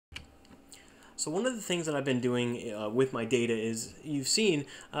So one of the things that I've been doing with my data is, you've seen,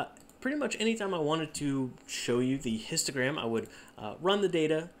 pretty much anytime I wanted to show you the histogram, I would run the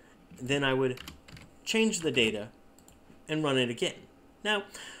data, then I would change the data and run it again. Now,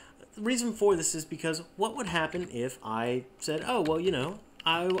 the reason for this is because what would happen if I said, oh, well, you know,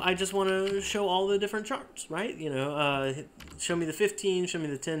 I just want to show all the different charts, right? You know, show me the 15, show me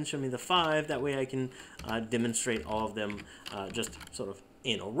the 10, show me the 5. That way I can demonstrate all of them just sort of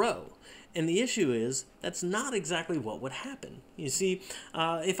in a row. And the issue is, that's not exactly what would happen. You see,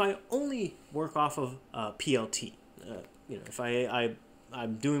 if I only work off of PLT, you know, if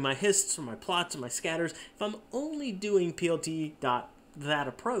I'm doing my hists or my plots or my scatters, if I'm only doing PLT that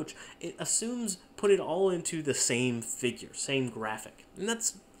approach, it assumes put it all into the same figure, same graphic. And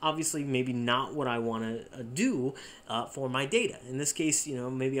that's obviously maybe not what I want to do for my data. In this case, you know,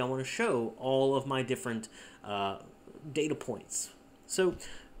 maybe I want to show all of my different data points. So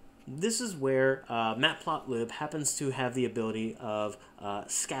this is where Matplotlib happens to have the ability of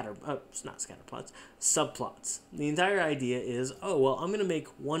subplots. The entire idea is, oh, well, I'm going to make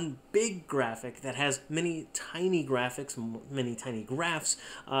one big graphic that has many tiny graphics, many tiny graphs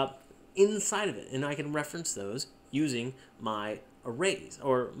inside of it, and I can reference those using my arrays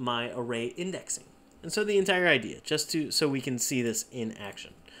or my array indexing. And so the entire idea, so we can see this in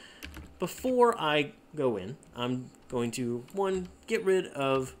action. Before I go in, I'm going to, get rid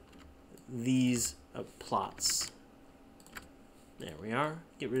of these plots. There we are.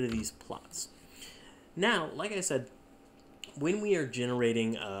 Get rid of these plots. Now, like I said, when we are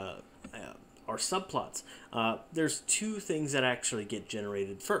generating our subplots, there's two things that actually get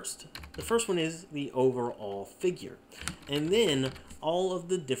generated first. The first one is the overall figure, and then all of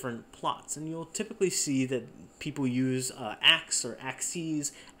the different plots. And you'll typically see that people use ax or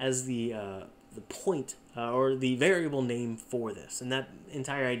axes as the point or the variable name for this, and that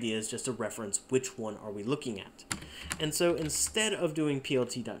entire idea is just to reference which one are we looking at. And so instead of doing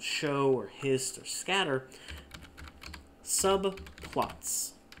plt.show or hist or scatter,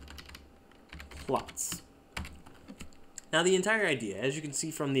 subplots, plots. Now the entire idea, as you can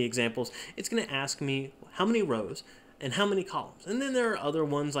see from the examples, it's going to ask me how many rows and how many columns. And then there are other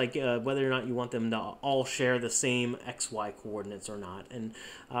ones like whether or not you want them to all share the same XY coordinates or not. And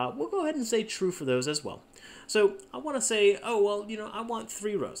we'll go ahead and say true for those as well. So I want to say, oh, well, you know, I want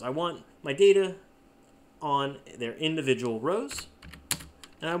 3 rows. I want my data on their individual rows.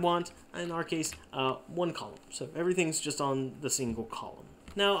 And I want, in our case, 1 column. So everything's just on the single column.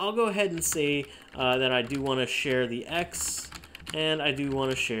 Now I'll go ahead and say that I do want to share the X and I do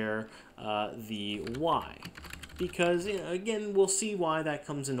want to share the Y. Because, you know, again, we'll see why that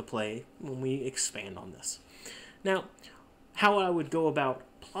comes into play when we expand on this. Now, how I would go about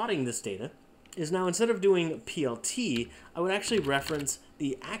plotting this data is, now instead of doing PLT, I would actually reference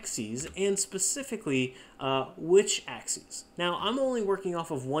the axes, and specifically which axes. Now, I'm only working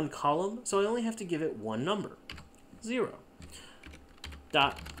off of 1 column, so I only have to give it 1 number, 0.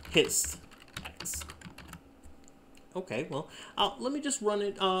 Dot hist x. Okay, well, let me just run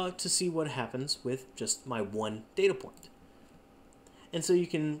it to see what happens with just my 1 data point. And so you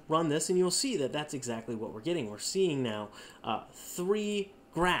can run this and you'll see that that's exactly what we're getting. We're seeing now 3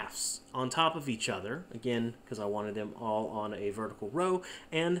 graphs on top of each other, again, because I wanted them all on a vertical row,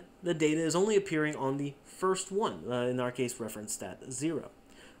 and the data is only appearing on the first one, in our case referenced at 0.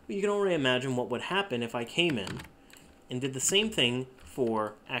 But you can already imagine what would happen if I came in and did the same thing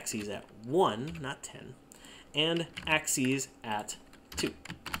for axes at 1, not 10, and axes at 2.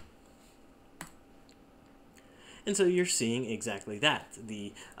 And so you're seeing exactly that.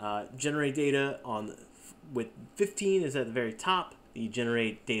 The generate data with 15 is at the very top, the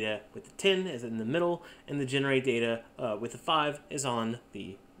generate data with the 10 is in the middle, and the generate data with the 5 is on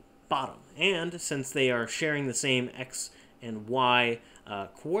the bottom. And since they are sharing the same x and y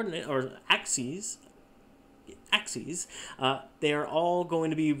coordinate or axes, they are all going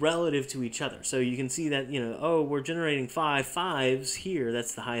to be relative to each other. So you can see that, you know, oh, we're generating 5 5s here.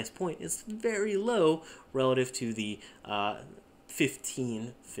 That's the highest point. It's very low relative to the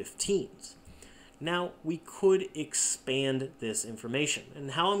 15 15s. Now, we could expand this information.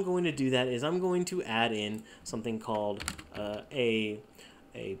 And how I'm going to do that is I'm going to add in something called a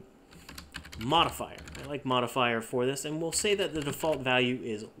modifier. I like modifier for this, and we'll say that the default value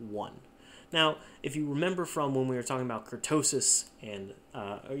is 1. Now, if you remember from when we were talking about kurtosis and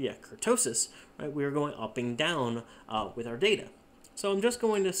kurtosis, right, we were going up and down with our data. So I'm just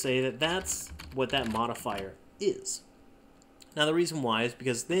going to say that that's what that modifier is. Now, the reason why is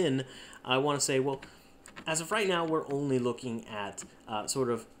because then I want to say, well, as of right now, we're only looking at sort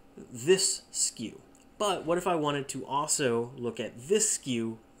of this skew. But what if I wanted to also look at this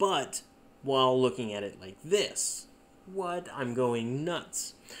skew, but while looking at it like this. What? I'm going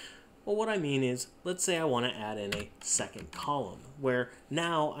nuts. Well, what I mean is, let's say I want to add in a second column, where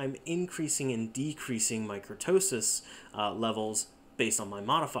now I'm increasing and decreasing my kurtosis levels based on my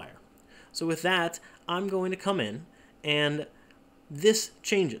modifier. So with that, I'm going to come in, and this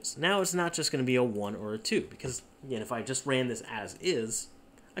changes. Now it's not just going to be a 1 or a 2, because, again, if I just ran this as is,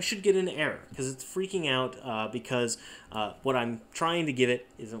 I should get an error, because it's freaking out because what I'm trying to give it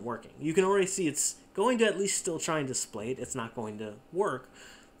isn't working. You can already see it's going to at least still try and display it. It's not going to work.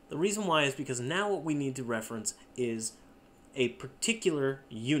 The reason why is because now what we need to reference is a particular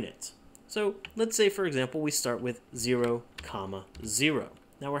unit. So let's say, for example, we start with 0, 0.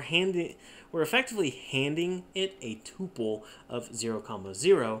 Now we're effectively handing it a tuple of 0,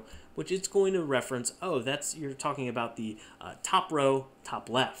 0, which it's going to reference, oh, you're talking about the top row, top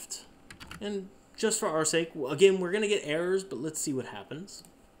left. And just for our sake, again, we're going to get errors, but let's see what happens.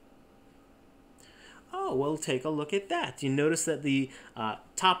 Oh, well, take a look at that. You notice that the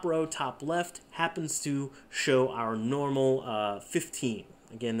top row, top left happens to show our normal 15.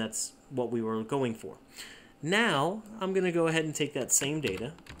 Again, that's what we were going for. Now, I'm going to go ahead and take that same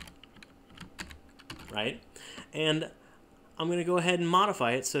data, right? And I'm going to go ahead and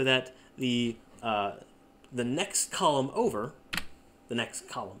modify it so that the next column over,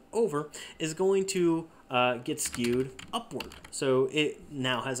 is going to get skewed upward. So it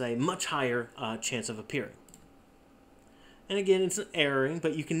now has a much higher chance of appearing. And again, it's an erroring,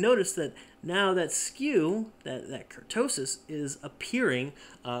 but you can notice that now that skew, that kurtosis, is appearing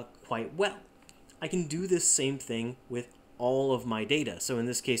quite well. I can do this same thing with all of my data. So in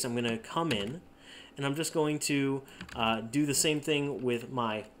this case, I'm going to come in, and I'm just going to do the same thing with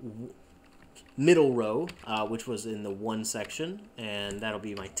my middle row, which was in the 1 section, and that'll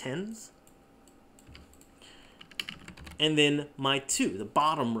be my 10s. And then my 2, the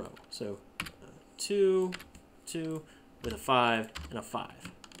bottom row. So 2, 2, with a 5, and a 5.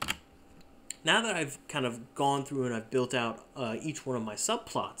 Now that I've kind of gone through and I've built out each one of my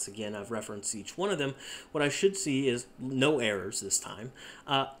subplots, again, I've referenced each one of them, what I should see is no errors this time,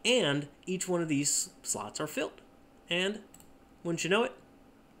 and each one of these slots are filled. And wouldn't you know it,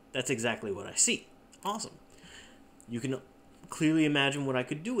 that's exactly what I see. Awesome. You can clearly imagine what I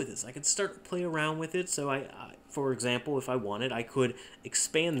could do with this. I could start to play around with it. So for example, if I wanted, I could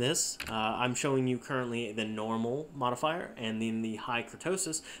expand this. I'm showing you currently the normal modifier, and then the high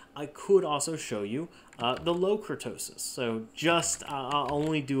kurtosis. I could also show you the low kurtosis. So just, I'll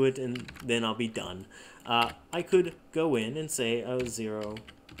only do it and then I'll be done. I could go in and say 0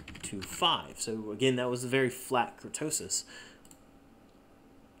 to 5. So again, that was a very flat kurtosis.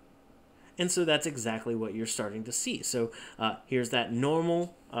 And so that's exactly what you're starting to see. So here's that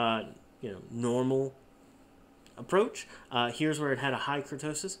normal, normal approach. Here's where it had a high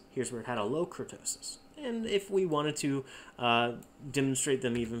kurtosis. Here's where it had a low kurtosis. And if we wanted to demonstrate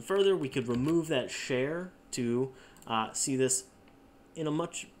them even further, we could remove that share to see this in a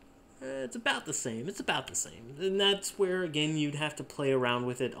much, it's about the same. It's about the same. And that's where, again, you'd have to play around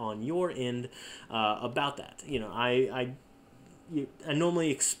with it on your end about that. You know, I normally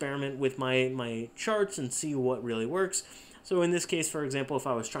experiment with my charts and see what really works. So in this case, for example, if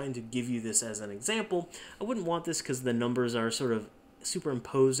I was trying to give you this as an example, I wouldn't want this because the numbers are sort of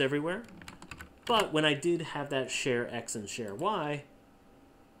superimposed everywhere. But when I did have that share X and share Y,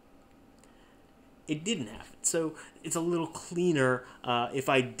 it didn't have it. So it's a little cleaner if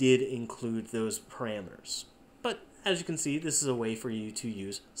I did include those parameters. But as you can see, this is a way for you to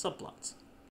use subplots.